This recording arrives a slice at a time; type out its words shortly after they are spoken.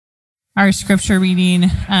Our scripture reading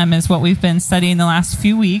is what we've been studying the last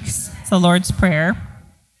few weeks. It's the Lord's Prayer.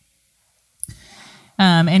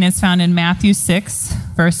 And it's found in Matthew 6,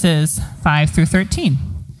 verses 5 through 13.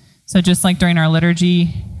 So just like during our liturgy,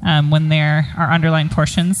 when there are underlined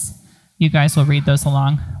portions, you guys will read those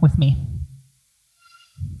along with me.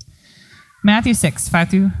 Matthew 6, 5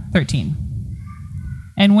 through 13.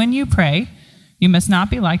 And when you pray, you must not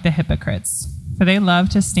be like the hypocrites, for they love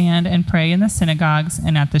to stand and pray in the synagogues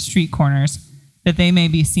and at the street corners, that they may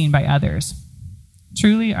be seen by others.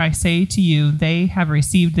 Truly, I say to you, they have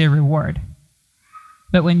received their reward.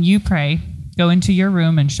 But when you pray, go into your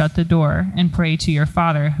room and shut the door and pray to your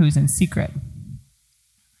Father who's in secret.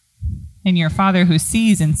 And your Father who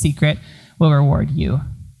sees in secret will reward you.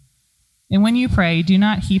 And when you pray, do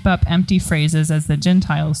not heap up empty phrases as the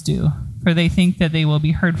Gentiles do, for they think that they will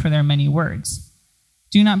be heard for their many words.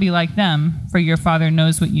 Do not be like them, for your Father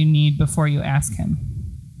knows what you need before you ask him.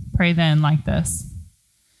 Pray then like this: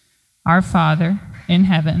 Our Father in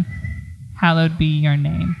heaven, hallowed be your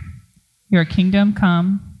name. Your kingdom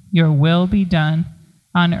come, your will be done,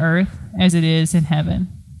 on earth as it is in heaven.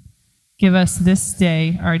 Give us this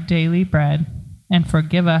day our daily bread, and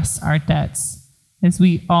forgive us our debts, as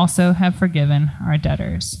we also have forgiven our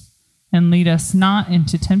debtors. And lead us not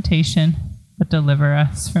into temptation, but deliver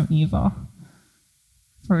us from evil.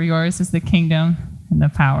 For yours is the kingdom, and the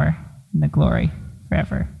power, and the glory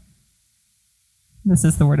forever. This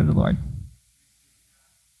is the word of the Lord.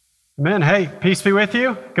 Amen. Hey, peace be with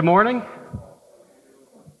you. Good morning.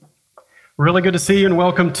 Really good to see you, and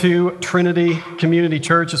welcome to Trinity Community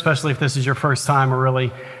Church, especially if this is your first time. We're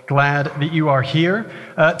really glad that you are here.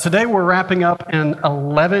 Today we're wrapping up an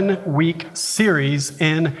 11-week series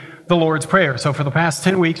in the Lord's Prayer. So for the past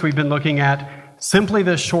 10 weeks, we've been looking at simply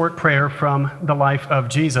this short prayer from the life of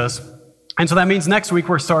Jesus. And so that means next week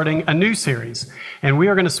we're starting a new series, and we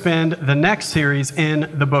are going to spend the next series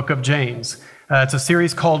in the book of James. It's a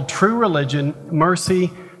series called True Religion, Mercy,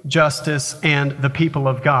 Justice, and the People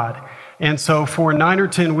of God. And so for 9 or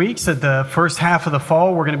 10 weeks at the first half of the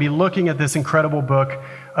fall, we're going to be looking at this incredible book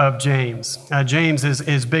of James. James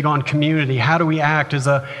is big on community. How do we act as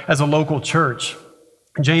a local church?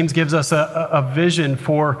 James gives us a vision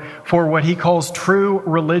for what he calls true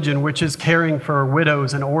religion, which is caring for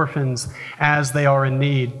widows and orphans as they are in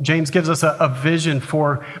need. James gives us a vision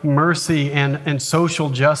for mercy and social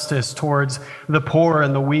justice towards the poor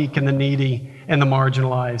and the weak and the needy and the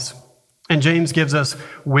marginalized. And James gives us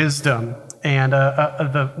wisdom and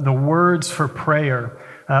the words for prayer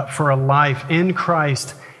for a life in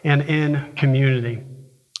Christ and in community.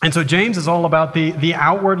 And so James is all about the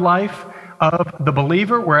outward life of the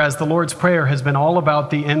believer, whereas the Lord's Prayer has been all about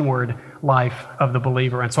the inward life of the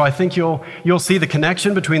believer. And so I think you'll see the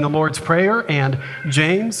connection between the Lord's Prayer and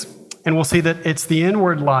James, and we'll see that it's the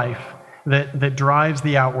inward life that drives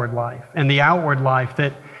the outward life, and the outward life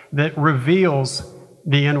that reveals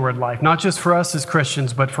the inward life, not just for us as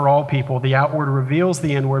Christians, but for all people. The outward reveals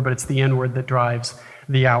the inward, but it's the inward that drives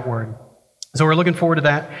the outward. So we're looking forward to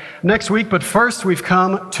that next week. But first, we've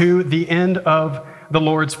come to the end of the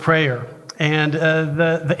Lord's Prayer. And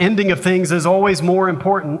the ending of things is always more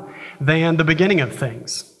important than the beginning of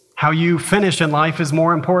things. How you finish in life is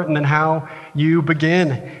more important than how you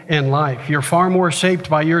begin in life. You're far more shaped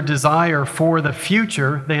by your desire for the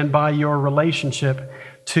future than by your relationship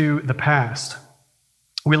to the past.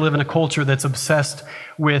 We live in a culture that's obsessed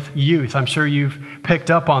with youth. I'm sure you've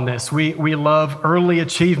picked up on this. We love early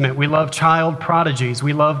achievement. We love child prodigies.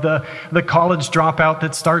 We love the college dropout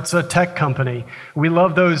that starts a tech company. We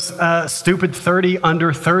love those stupid 30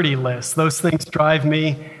 under 30 lists. Those things drive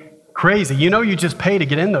me crazy. You know, you just pay to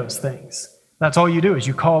get in those things. That's all you do is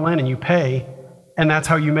you call in and you pay, and that's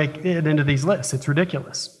how you make it into these lists. It's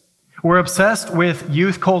ridiculous. We're obsessed with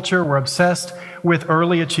youth culture. We're obsessed with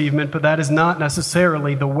early achievement, but that is not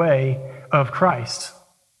necessarily the way of Christ.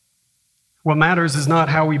 What matters is not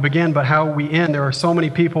how we begin, but how we end. There are so many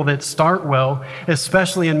people that start well,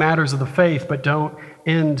 especially in matters of the faith, but don't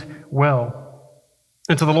end well.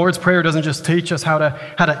 And so the Lord's Prayer doesn't just teach us how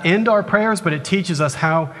to end our prayers, but it teaches us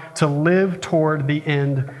how to live toward the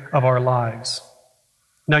end of our lives.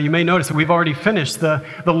 Now, you may notice that we've already finished the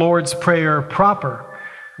Lord's Prayer proper.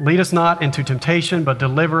 Lead us not into temptation, but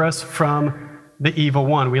deliver us from the evil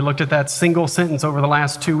one. We looked at that single sentence over the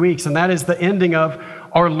last 2 weeks, and that is the ending of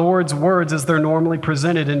our Lord's words as they're normally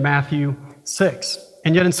presented in Matthew 6.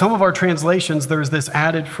 And yet in some of our translations, there's this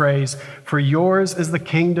added phrase, for yours is the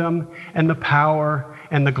kingdom and the power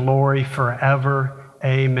and the glory forever.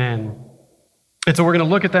 Amen. And so we're going to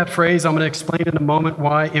look at that phrase. I'm going to explain in a moment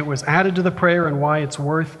why it was added to the prayer and why it's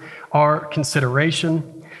worth our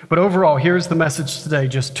consideration. But overall, here's the message today,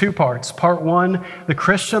 just two parts. Part one, the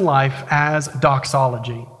Christian life as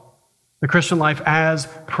doxology, the Christian life as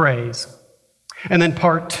praise. And then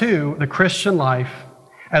part two, the Christian life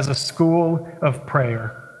as a school of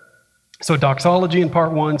prayer. So doxology in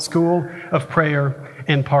part one, school of prayer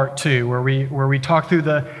in part two, where we talk through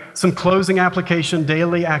some closing application,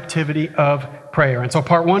 daily activity of prayer. And so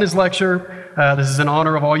part one is lecture. This is in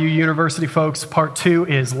honor of all you university folks. Part two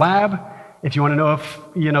is lab. If you want to know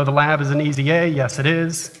if the lab is an easy A, yes it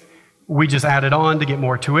is. We just added on to get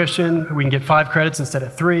more tuition. We can get 5 credits instead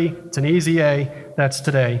of 3. It's an easy A. That's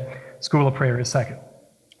today. School of prayer is second.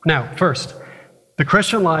 Now, first, the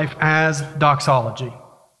Christian life as doxology.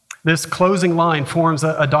 This closing line forms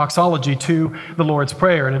a doxology to the Lord's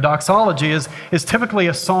Prayer. And a doxology is typically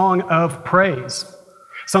a song of praise.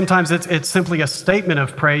 Sometimes it's simply a statement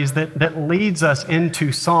of praise that leads us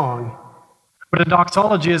into song. But a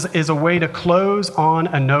doxology is a way to close on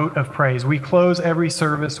a note of praise. We close every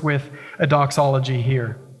service with a doxology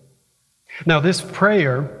here. Now, this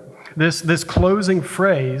prayer, this closing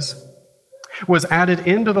phrase, was added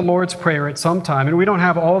into the Lord's Prayer at some time. And we don't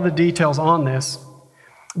have all the details on this,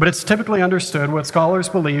 but it's typically understood, what scholars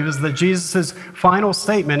believe, is that Jesus' final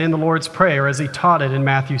statement in the Lord's Prayer, as he taught it in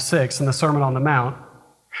Matthew 6 in the Sermon on the Mount,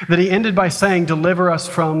 that he ended by saying, "Deliver us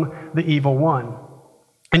from the evil one."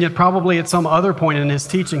 And yet probably at some other point in his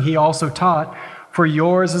teaching, he also taught, "For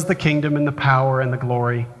yours is the kingdom and the power and the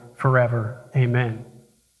glory forever. Amen."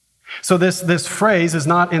 So this phrase is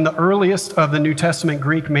not in the earliest of the New Testament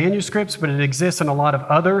Greek manuscripts, but it exists in a lot of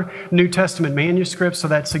other New Testament manuscripts, so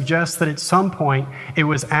that suggests that at some point it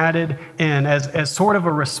was added in as sort of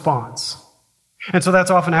a response. And so that's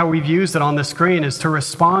often how we've used it on the screen, is to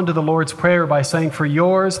respond to the Lord's Prayer by saying, "For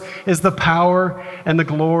yours is the power and the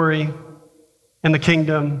glory and the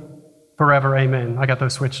kingdom forever. Amen." I got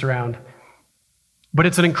those switched around. But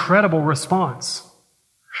it's an incredible response.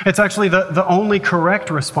 It's actually the only correct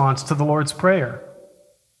response to the Lord's Prayer,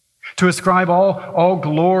 to ascribe all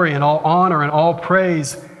glory and all honor and all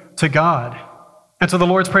praise to God. And so the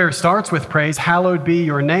Lord's Prayer starts with praise, "Hallowed be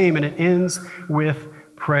your name," and it ends with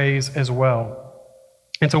praise as well.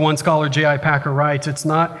 And so one scholar, J.I. Packer, writes, it's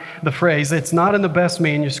not in the best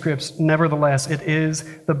manuscripts, nevertheless, it is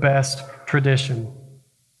the best tradition.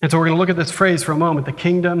 And so we're going to look at this phrase for a moment, the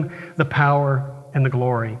kingdom, the power, and the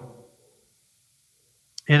glory.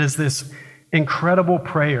 It is this incredible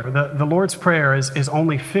prayer. The Lord's Prayer is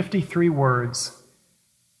only 53 words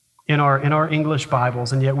in our English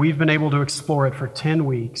Bibles, and yet we've been able to explore it for 10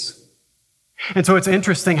 weeks. And so it's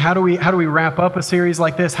interesting, how do we wrap up a series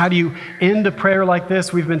like this? How do you end a prayer like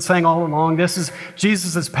this? We've been saying all along, this is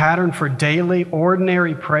Jesus' pattern for daily,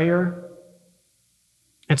 ordinary prayer.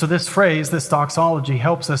 And so this phrase, this doxology,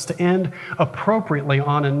 helps us to end appropriately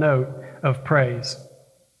on a note of praise.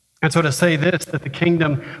 And so to say this, that the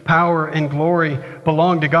kingdom, power, and glory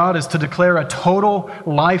belong to God, is to declare a total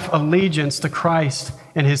life allegiance to Christ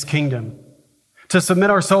and his kingdom, to submit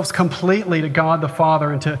ourselves completely to God the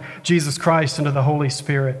Father and to Jesus Christ and to the Holy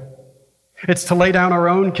Spirit. It's to lay down our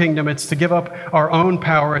own kingdom. It's to give up our own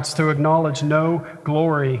power. It's to acknowledge no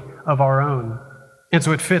glory of our own. And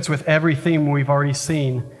so it fits with every theme we've already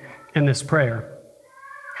seen in this prayer.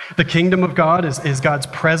 The kingdom of God is God's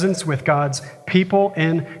presence with God's people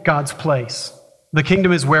in God's place. The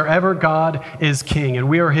kingdom is wherever God is king, and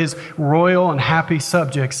we are his royal and happy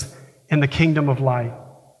subjects in the kingdom of light.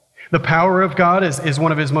 The power of God is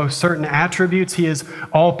one of his most certain attributes. He is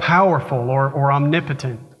all-powerful or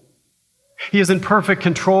omnipotent. He is in perfect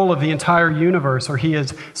control of the entire universe, or he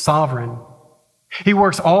is sovereign. He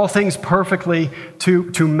works all things perfectly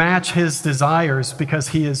to match his desires because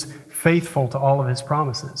he is faithful to all of his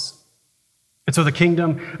promises. And so the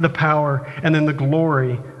kingdom, the power, and then the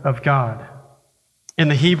glory of God. In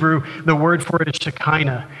the Hebrew, the word for it is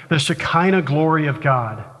Shekinah, the Shekinah glory of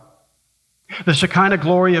God. The Shekinah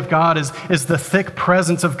glory of God is the thick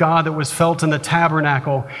presence of God that was felt in the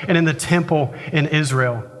tabernacle and in the temple in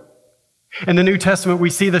Israel. In the New Testament, we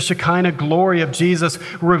see the Shekinah glory of Jesus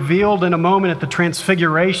revealed in a moment at the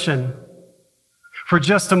Transfiguration. For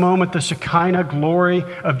just a moment, the Shekinah glory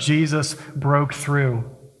of Jesus broke through.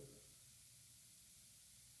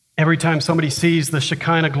 Every time somebody sees the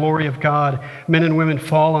Shekinah glory of God, men and women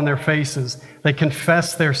fall on their faces. They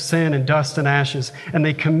confess their sin in dust and ashes, and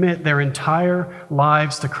they commit their entire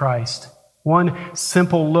lives to Christ. One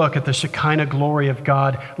simple look at the Shekinah glory of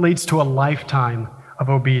God leads to a lifetime of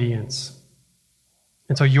obedience.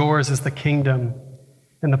 And so yours is the kingdom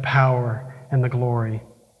and the power and the glory.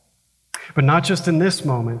 But not just in this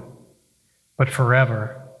moment, but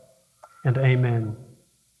forever and amen.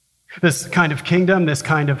 This kind of kingdom, this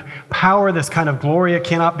kind of power, this kind of glory, it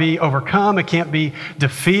cannot be overcome. It can't be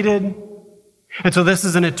defeated. And so this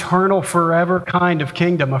is an eternal, forever kind of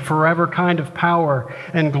kingdom, a forever kind of power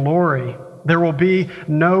and glory. There will be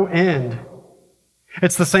no end.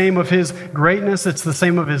 It's the same of his greatness. It's the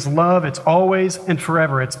same of his love. It's always and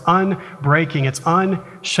forever. It's unbreaking. It's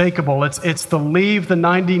unshakable. It's the leave the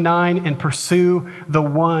 99 and pursue the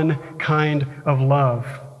one kind of love.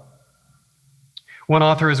 One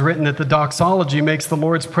author has written that the doxology makes the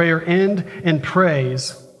Lord's Prayer end in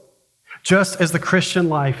praise, just as the Christian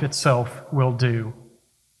life itself will do.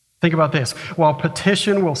 Think about this. While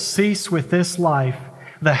petition will cease with this life,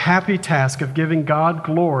 the happy task of giving God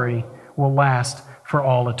glory will last for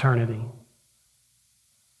all eternity.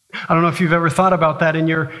 I don't know if you've ever thought about that in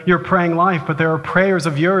your praying life, but there are prayers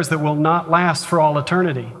of yours that will not last for all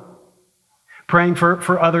eternity. Praying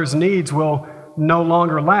for others' needs will no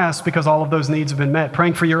longer last because all of those needs have been met.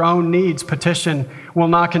 Praying for your own needs, petition, will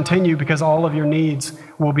not continue because all of your needs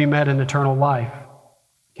will be met in eternal life.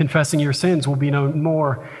 Confessing your sins will be no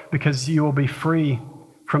more because you will be free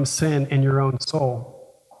from sin in your own soul.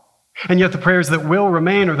 And yet the prayers that will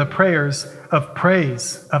remain are the prayers of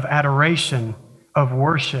praise, of adoration, of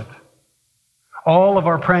worship. All of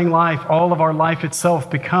our praying life, all of our life itself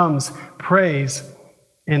becomes praise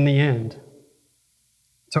in the end.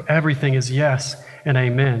 So everything is yes and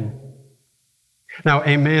amen. Now,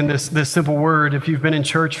 amen, this simple word, if you've been in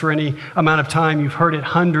church for any amount of time, you've heard it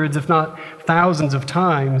hundreds, if not thousands of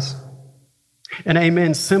times. And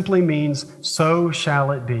amen simply means, so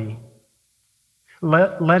shall it be.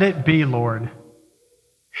 Let it be, Lord.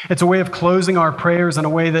 It's a way of closing our prayers in a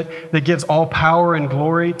way that gives all power and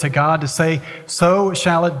glory to God to say, so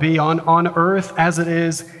shall it be on earth as it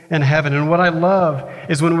is in heaven. And what I love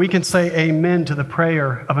is when we can say amen to the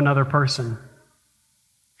prayer of another person.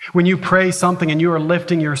 When you pray something and you are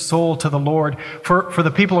lifting your soul to the Lord, for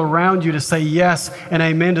the people around you to say yes and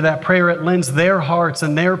amen to that prayer, it lends their hearts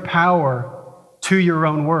and their power to your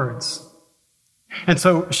own words. And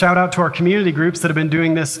so shout out to our community groups that have been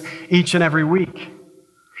doing this each and every week.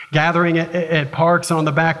 Gathering at parks and on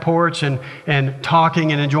the back porch and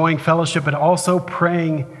talking and enjoying fellowship, but also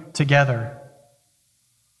praying together.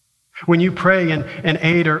 When you pray and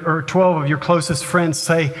 8 or 12 of your closest friends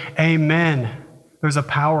say amen, there's a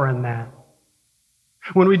power in that.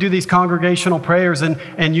 When we do these congregational prayers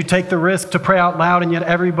and you take the risk to pray out loud and yet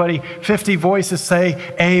everybody, 50 voices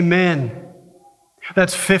say amen.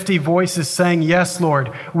 That's 50 voices saying, yes,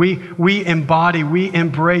 Lord, we embody, we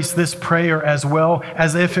embrace this prayer as well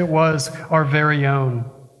as if it was our very own.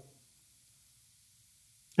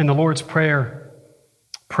 In the Lord's Prayer,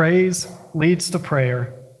 praise leads to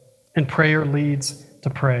prayer, and prayer leads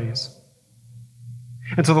to praise.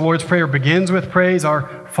 And so the Lord's Prayer begins with praise,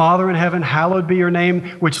 our Father in heaven, hallowed be your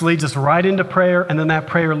name, which leads us right into prayer, and then that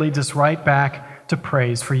prayer leads us right back to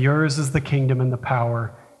praise. For yours is the kingdom and the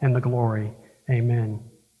power and the glory. Amen.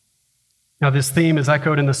 Now, this theme is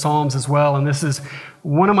echoed in the Psalms as well, and this is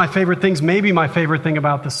one of my favorite things, maybe my favorite thing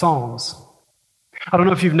about the Psalms. I don't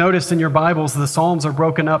know if you've noticed in your Bibles, the Psalms are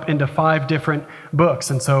broken up into 5 different books,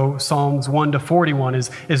 and so Psalms 1 to 41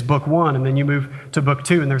 is book 1, and then you move to book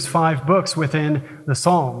 2, and there's 5 books within the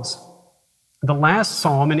Psalms. The last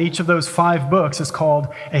psalm in each of those 5 books is called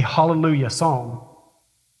a Hallelujah Psalm.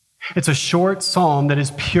 It's a short psalm that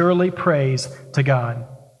is purely praise to God.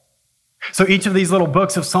 So each of these little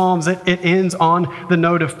books of Psalms, it ends on the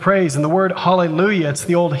note of praise. And the word hallelujah, it's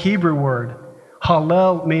the old Hebrew word.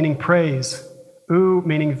 Hallel meaning praise, U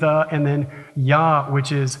meaning the, and then Yah,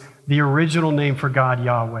 which is the original name for God,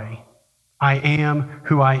 Yahweh. I am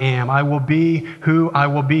who I am. I will be who I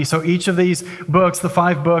will be. So each of these books, the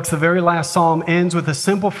 5 books, the very last psalm ends with a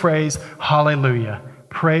simple phrase, hallelujah.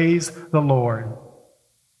 Praise the Lord.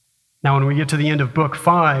 Now when we get to the end of book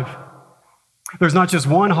 5, there's not just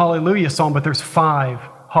one hallelujah psalm, but there's 5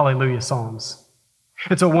 hallelujah psalms.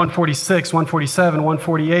 And so 146, 147,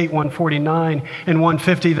 148, 149, and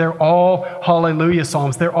 150, they're all hallelujah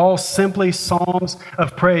psalms. They're all simply psalms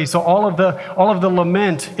of praise. So all of the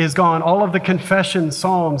lament is gone. All of the confession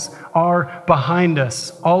psalms are behind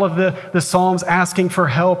us. All of the psalms asking for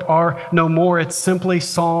help are no more. It's simply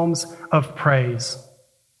psalms of praise.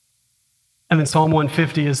 And then Psalm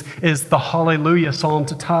 150 is the hallelujah psalm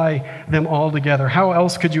to tie them all together. How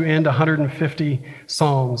else could you end 150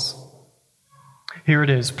 psalms? Here it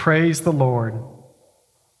is. Praise the Lord.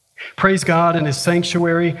 Praise God in his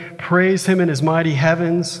sanctuary. Praise him in his mighty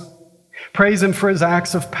heavens. Praise him for his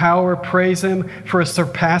acts of power. Praise him for his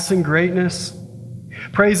surpassing greatness.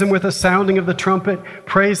 Praise him with the sounding of the trumpet.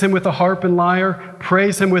 Praise him with the harp and lyre.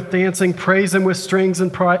 Praise him with dancing. Praise him with strings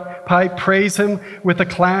and pipe. Praise him with the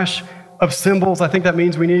clash of cymbals. I think that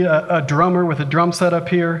means we need a drummer with a drum set up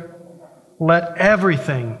here. Let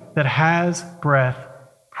everything that has breath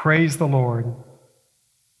praise the Lord.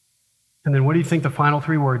 And then what do you think the final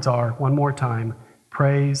three words are? One more time.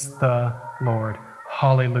 Praise the Lord.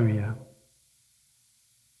 Hallelujah.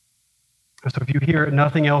 So if you hear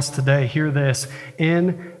nothing else today, hear this.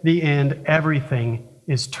 In the end, everything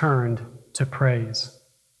is turned to praise.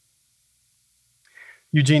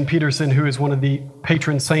 Eugene Peterson, who is one of the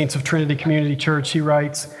patron saints of Trinity Community Church, he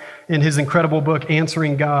writes in his incredible book,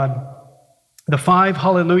 Answering God, the 5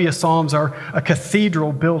 Hallelujah Psalms are a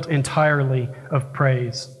cathedral built entirely of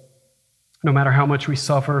praise. No matter how much we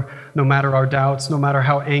suffer, no matter our doubts, no matter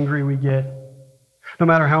how angry we get, no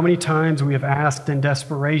matter how many times we have asked in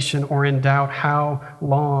desperation or in doubt how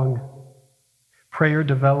long, prayer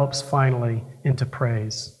develops finally into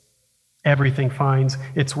praise. Everything finds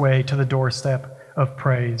its way to the doorstep of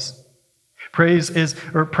praise.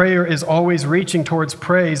 Prayer is always reaching towards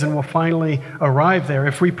praise and will finally arrive there.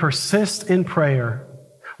 If we persist in prayer,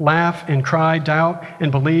 laugh and cry, doubt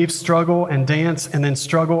and believe, struggle and dance, and then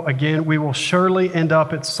struggle again, we will surely end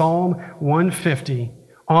up at Psalm 150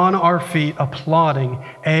 on our feet applauding,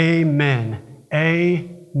 Amen,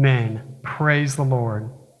 Amen. Praise the Lord.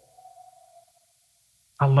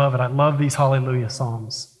 I love it. I love these Hallelujah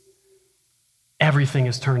Psalms. Everything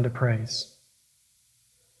is turned to praise.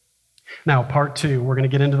 Now, part 2, we're going to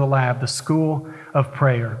get into the lab, the school of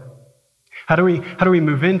prayer. How do we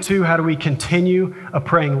move into, how do we continue a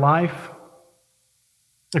praying life?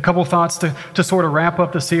 A couple thoughts to sort of wrap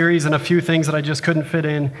up the series and a few things that I just couldn't fit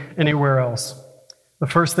in anywhere else. The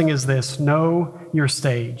first thing is this: know your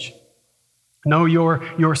stage. Know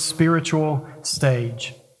your spiritual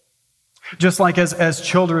stage. Just like as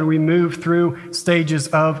children, we move through stages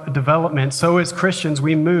of development, so as Christians,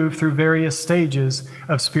 we move through various stages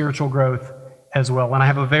of spiritual growth as well. And I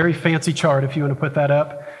have a very fancy chart, if you want to put that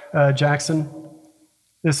up, Jackson.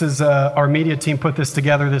 This is our media team put this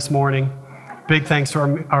together this morning. Big thanks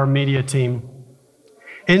to our media team.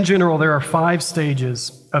 In general, there are 5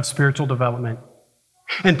 stages of spiritual development.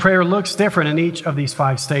 And prayer looks different in each of these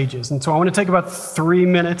 5 stages. And so I want to take about 3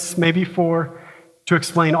 minutes, maybe 4, to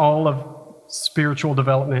explain all of spiritual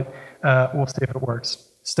development. We'll see if it works.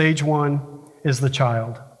 Stage 1 is the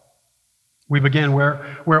child. We begin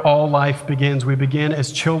where all life begins. We begin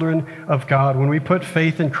as children of God. When we put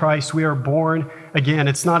faith in Christ, we are born again.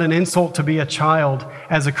 It's not an insult to be a child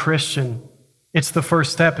as a Christian. It's the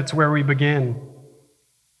first step. It's where we begin.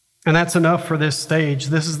 And that's enough for this stage.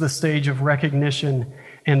 This is the stage of recognition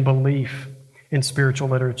and belief in spiritual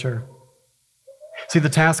literature. See, the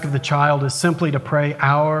task of the child is simply to pray,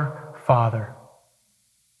 Our Father.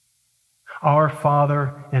 Our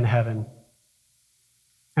Father in heaven.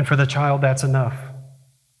 And for the child, that's enough.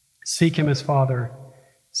 Seek him as Father.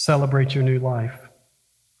 Celebrate your new life.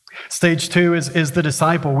 Stage 2 is the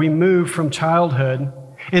disciple. We move from childhood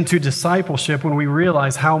into discipleship when we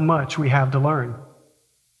realize how much we have to learn.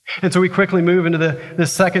 And so we quickly move into the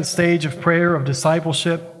second stage of prayer, of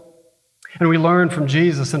discipleship, and we learn from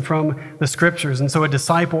Jesus and from the Scriptures. And so a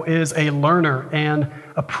disciple is a learner, an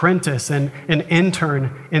apprentice, and an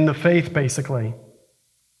intern in the faith, basically.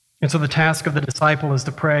 And so the task of the disciple is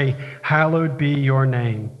to pray, Hallowed be your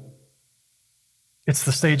name. It's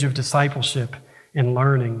the stage of discipleship and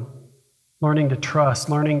learning to trust,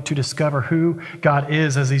 learning to discover who God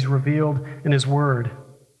is as He's revealed in His Word,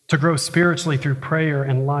 to grow spiritually through prayer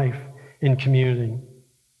and life in community.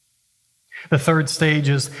 The third stage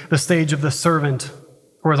is the stage of the servant,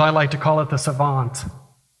 or as I like to call it, the savant.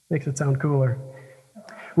 Makes it sound cooler.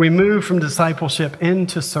 We move from discipleship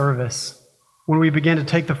into service when we begin to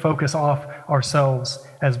take the focus off ourselves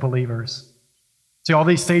as believers. See, all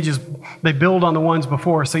these stages, they build on the ones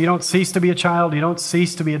before. So you don't cease to be a child, you don't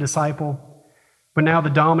cease to be a disciple, but now the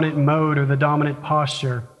dominant mode or the dominant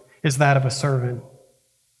posture is that of a servant.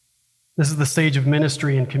 This is the stage of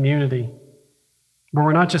ministry and community, where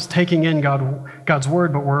we're not just taking in God's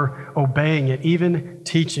word, but we're obeying it, even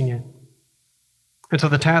teaching it. And so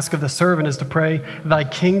the task of the servant is to pray, Thy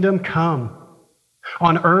kingdom come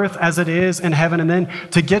on earth as it is in heaven, and then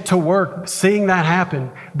to get to work, seeing that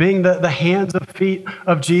happen, being the hands and feet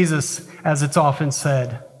of Jesus, as it's often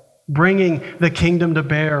said, bringing the kingdom to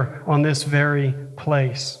bear on this very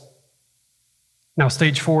place. Now,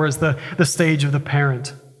 stage 4 is the stage of the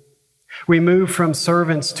parent. We move from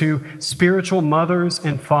servants to spiritual mothers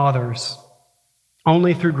and fathers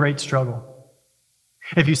only through great struggle.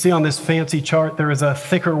 If you see on this fancy chart, there is a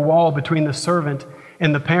thicker wall between the servant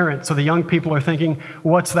in the parent. So the young people are thinking,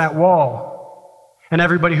 what's that wall? And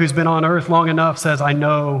everybody who's been on earth long enough says, I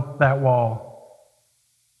know that wall.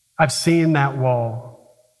 I've seen that wall.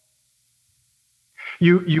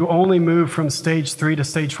 You only move from stage 3 to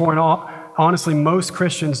stage 4. And honestly, most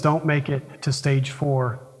Christians don't make it to stage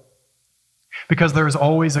 4 because there is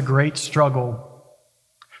always a great struggle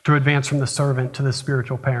to advance from the servant to the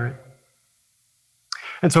spiritual parent.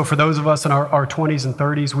 And so for those of us in our 20s and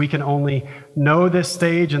 30s, we can only know this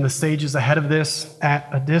stage and the stages ahead of this at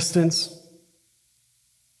a distance.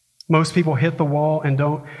 Most people hit the wall and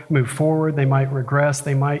don't move forward. They might regress.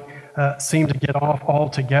 They might seem to get off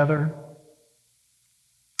altogether.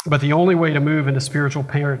 But the only way to move into spiritual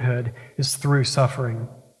parenthood is through suffering,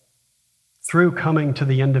 through coming to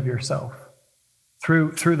the end of yourself,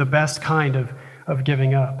 through the best kind of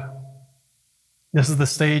giving up. This is the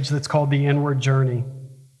stage that's called the inward journey.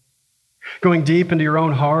 Going deep into your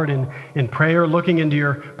own heart in prayer, looking into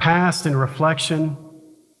your past in reflection,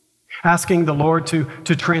 asking the Lord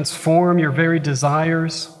to transform your very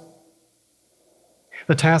desires.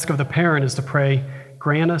 The task of the parent is to pray,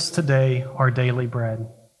 grant us today our daily bread.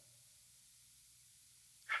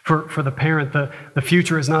 For the parent, the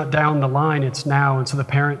future is not down the line, it's now. And so the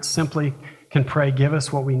parent simply can pray, give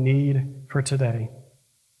us what we need for today.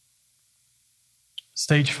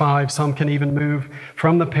 Stage 5, some can even move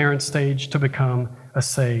from the parent stage to become a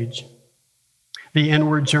sage. The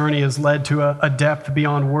inward journey is led to a depth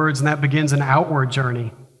beyond words, and that begins an outward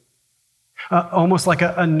journey. Almost like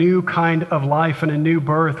a new kind of life and a new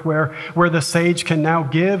birth where the sage can now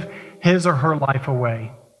give his or her life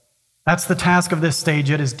away. That's the task of this stage.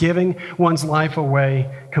 It is giving one's life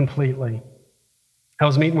away completely. I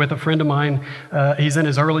was meeting with a friend of mine. He's in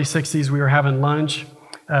his early 60s. We were having lunch.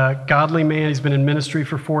 Godly man. He's been in ministry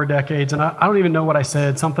for 4 decades. And I don't even know what I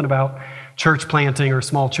said, something about church planting or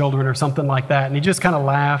small children or something like that. And he just kind of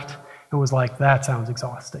laughed and was like, that sounds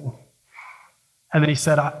exhausting. And then he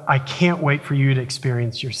said, I can't wait for you to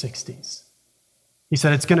experience your 60s. He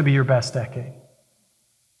said, it's going to be your best decade.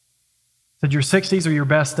 He said, your 60s are your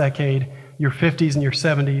best decade. Your 50s and your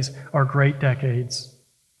 70s are great decades.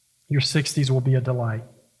 Your 60s will be a delight.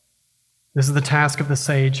 This is the task of the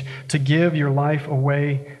sage, to give your life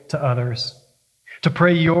away to others, to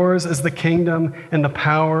pray yours is the kingdom and the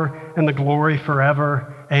power and the glory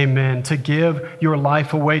forever. Amen. To give your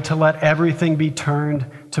life away, to let everything be turned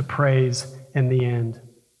to praise in the end.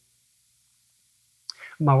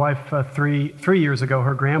 My wife, 3 years ago,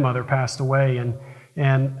 her grandmother passed away,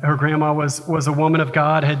 and her grandma was a woman of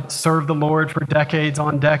God, had served the Lord for decades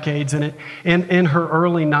on decades, and in her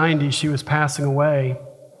early 90s, she was passing away.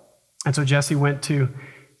 And so Jesse went to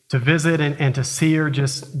visit and to see her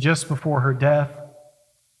just before her death.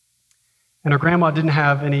 And her grandma didn't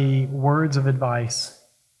have any words of advice.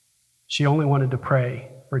 She only wanted to pray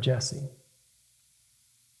for Jesse.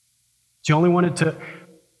 She only wanted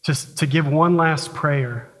to give one last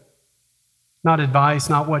prayer. Not advice,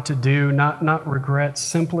 not what to do, not regret,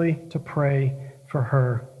 simply to pray for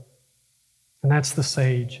her. And that's the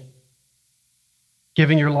sage.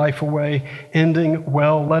 Giving your life away, ending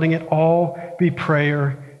well, letting it all be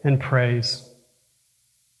prayer and praise.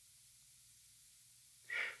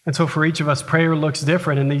 And so for each of us, prayer looks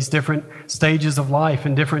different in these different stages of life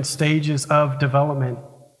and different stages of development.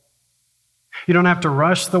 You don't have to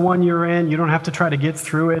rush the one you're in. You don't have to try to get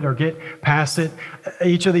through it or get past it.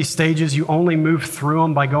 Each of these stages, you only move through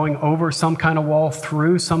them by going over some kind of wall,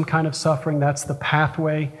 through some kind of suffering. That's the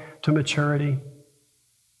pathway to maturity.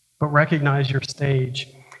 But recognize your stage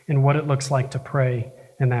and what it looks like to pray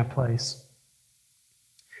in that place.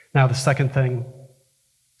 Now, the second thing,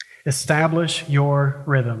 establish your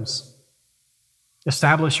rhythms.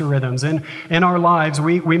 Establish your rhythms. In our lives,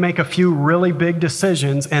 we make a few really big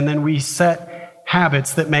decisions, and then we set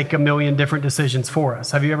habits that make a million different decisions for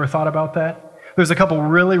us. Have you ever thought about that? There's a couple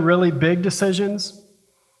really, really big decisions,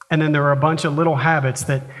 and then there are a bunch of little habits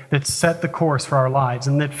that set the course for our lives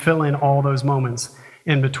and that fill in all those moments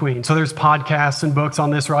in between. So there's podcasts and books on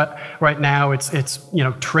this right now. It's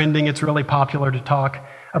trending. It's really popular to talk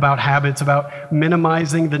about habits, about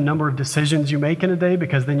minimizing the number of decisions you make in a day,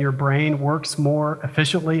 because then your brain works more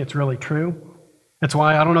efficiently. It's really true. That's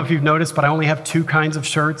why, I don't know if you've noticed, but I only have 2 kinds of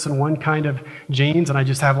shirts and 1 kind of jeans, and I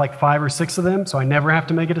just have like 5 or 6 of them, so I never have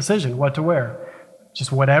to make a decision what to wear.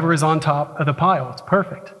 Just whatever is on top of the pile. It's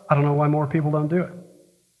perfect. I don't know why more people don't do it.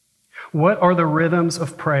 What are the rhythms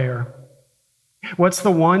of prayer? What's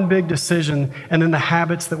the one big decision and then the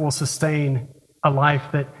habits that will sustain a life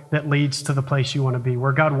that leads to the place you want to be,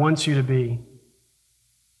 where God wants you to be?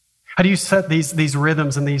 How do you set these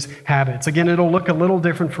rhythms and these habits? Again, it'll look a little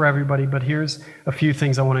different for everybody, but here's a few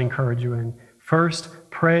things I want to encourage you in. First,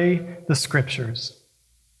 pray the Scriptures.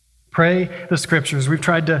 Pray the Scriptures. We've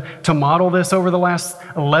tried to model this over the last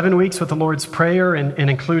 11 weeks with the Lord's Prayer and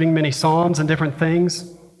including many Psalms and different things.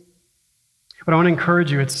 But I want to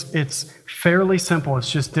encourage you, it's fairly simple. It's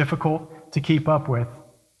just difficult to keep up with.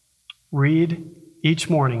 Read each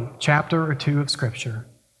morning, chapter or two of Scripture.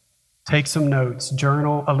 Take some notes,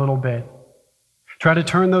 journal a little bit. Try to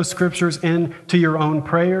turn those Scriptures into your own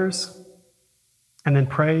prayers, and then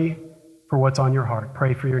pray for what's on your heart.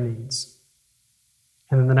 Pray for your needs.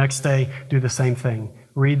 And then the next day, do the same thing.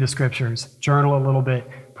 Read the Scriptures, journal a little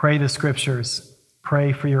bit, pray the Scriptures,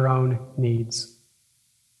 pray for your own needs.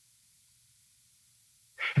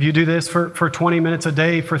 If you do this for 20 minutes a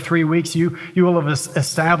day for 3 weeks, you will have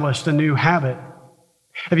established a new habit.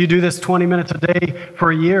 If you do this 20 minutes a day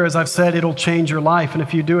for a year, as I've said, it'll change your life. And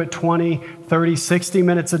if you do it 20, 30, 60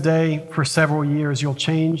 minutes a day for several years, you'll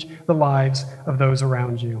change the lives of those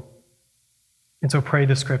around you. And so pray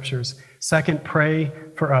the Scriptures. Second, pray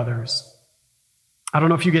for others. I don't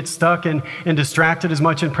know if you get stuck and distracted as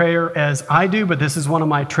much in prayer as I do, but this is one of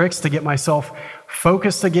my tricks to get myself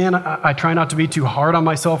focused again. I try not to be too hard on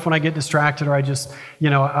myself when I get distracted, or I just,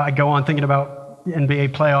 I go on thinking about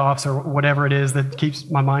NBA playoffs or whatever it is that keeps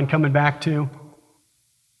my mind coming back to.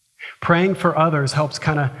 Praying for others helps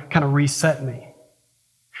kind of reset me.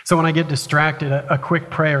 So when I get distracted, a quick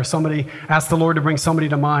prayer, somebody ask the Lord to bring somebody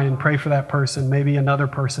to mind and pray for that person, maybe another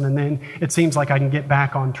person, and then it seems like I can get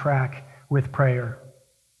back on track with prayer.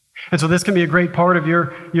 And so this can be a great part of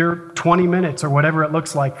your 20 minutes or whatever it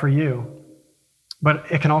looks like for you.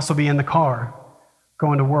 But it can also be in the car,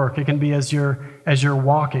 going to work. It can be as you're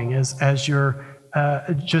walking, as your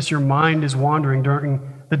mind is wandering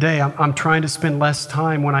during the day. I'm trying to spend less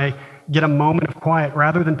time when I get a moment of quiet.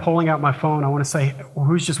 Rather than pulling out my phone, I want to say, well,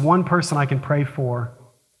 who's just one person I can pray for?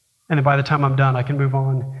 And then by the time I'm done, I can move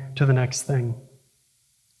on to the next thing.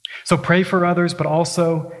 So pray for others, but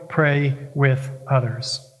also pray with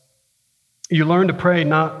others. You learn to pray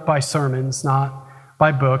not by sermons, not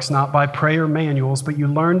by books, not by prayer manuals, but you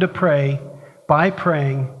learn to pray by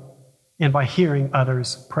praying and by hearing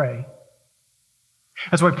others pray.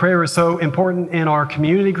 That's why prayer is so important in our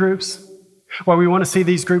community groups, why we want to see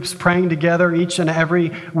these groups praying together each and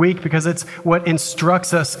every week, because it's what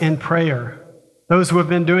instructs us in prayer. Those who have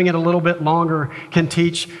been doing it a little bit longer can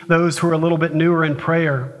teach those who are a little bit newer in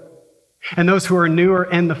prayer. And those who are newer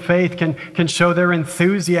in the faith can show their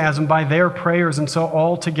enthusiasm by their prayers. And so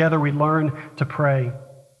all together we learn to pray.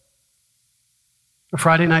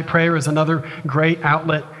 Friday night prayer is another great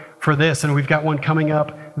outlet for this, and we've got one coming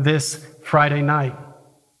up this Friday night.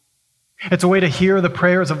 It's a way to hear the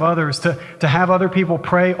prayers of others, to have other people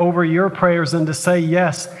pray over your prayers and to say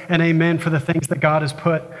yes and amen for the things that God has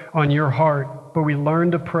put on your heart. But we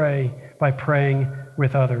learn to pray by praying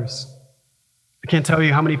with others. I can't tell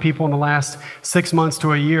you how many people in the last 6 months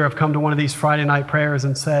to a year have come to one of these Friday night prayers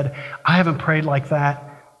and said, I haven't prayed like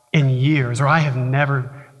that in years, or I have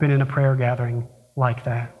never been in a prayer gathering like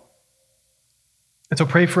that. And so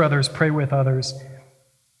pray for others, pray with others,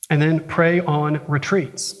 and then pray on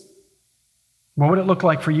retreats. What would it look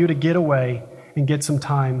like for you to get away and get some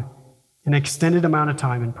time, an extended amount of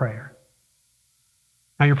time in prayer?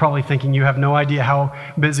 Now you're probably thinking you have no idea how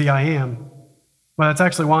busy I am. Well, that's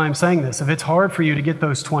actually why I'm saying this. If it's hard for you to get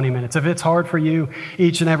those 20 minutes, if it's hard for you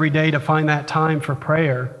each and every day to find that time for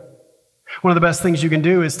prayer, one of the best things you can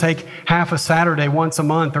do is take half a Saturday once a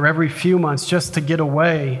month or every few months just to get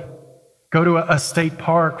away. Go to a state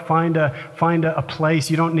park, find a place.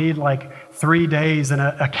 You don't need like 3 days in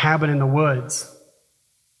a cabin in the woods.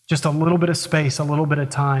 Just a little bit of space, a little bit of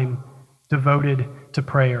time devoted to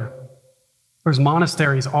prayer. There's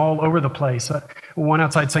monasteries all over the place. One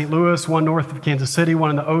outside St. Louis, one north of Kansas City,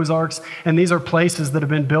 one in the Ozarks. And these are places that have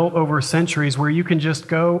been built over centuries where you can just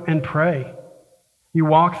go and pray. You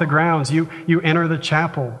walk the grounds. You enter the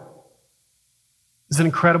chapel. It's an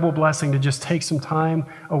incredible blessing to just take some time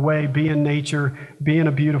away, be in nature, be in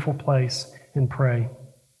a beautiful place, and pray.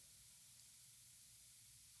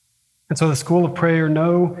 And so the School of Prayer,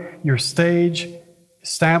 know your stage,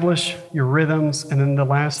 establish your rhythms, and then the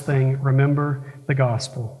last thing, remember the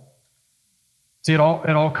gospel. See, it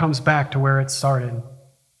all comes back to where it started.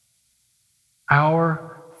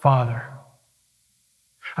 Our Father.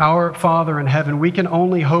 Our Father in heaven. We can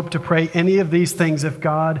only hope to pray any of these things if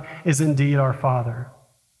God is indeed our Father.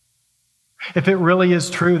 If it really is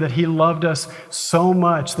true that He loved us so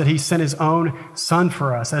much that He sent His own Son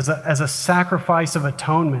for us as a sacrifice of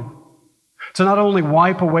atonement, to not only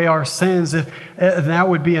wipe away our sins, if that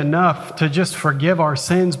would be enough to just forgive our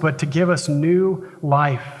sins, but to give us new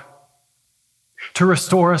life. to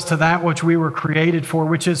restore us to that which we were created for,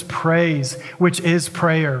 which is praise, which is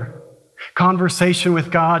prayer, conversation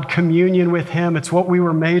with God, communion with Him. It's what we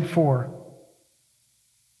were made for.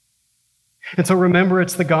 And so remember,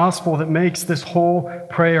 it's the gospel that makes this whole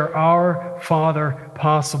prayer, Our Father,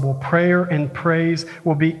 possible. Prayer and praise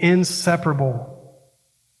will be inseparable.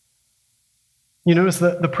 You notice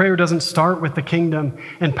that the prayer doesn't start with the kingdom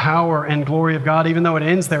and power and glory of God. Even though it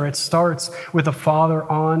ends there, it starts with the Father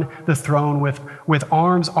on the throne with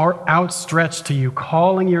arms outstretched to you,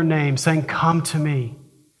 calling your name, saying, come to me,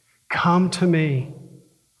 come to me.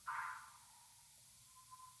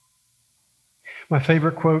 My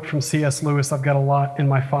favorite quote from C.S. Lewis, I've got a lot in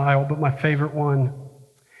my file, but my favorite one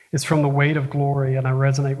is from The Weight of Glory, and I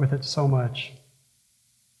resonate with it so much.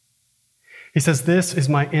 He says, this is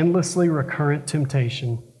my endlessly recurrent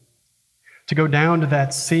temptation, to go down to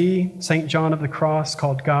that sea, St. John of the Cross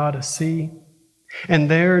called God a sea,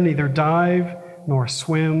 and there neither dive, nor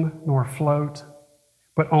swim, nor float,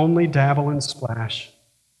 but only dabble and splash,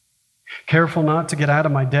 careful not to get out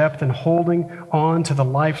of my depth and holding on to the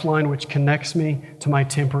lifeline which connects me to my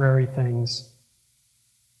temporary things.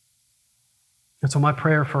 And so my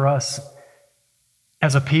prayer for us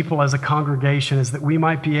as a people, as a congregation, is that we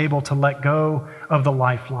might be able to let go of the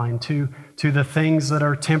lifeline to the things that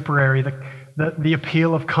are temporary, the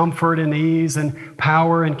appeal of comfort and ease and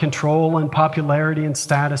power and control and popularity and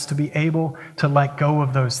status, to be able to let go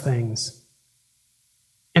of those things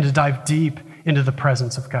and to dive deep into the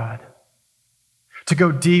presence of God, to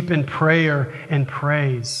go deep in prayer and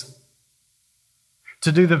praise,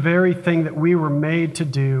 to do the very thing that we were made to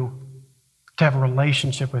do, to have a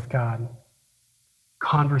relationship with God.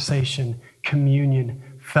 Conversation, communion,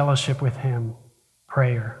 fellowship with Him,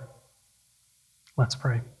 prayer. Let's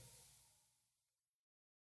pray.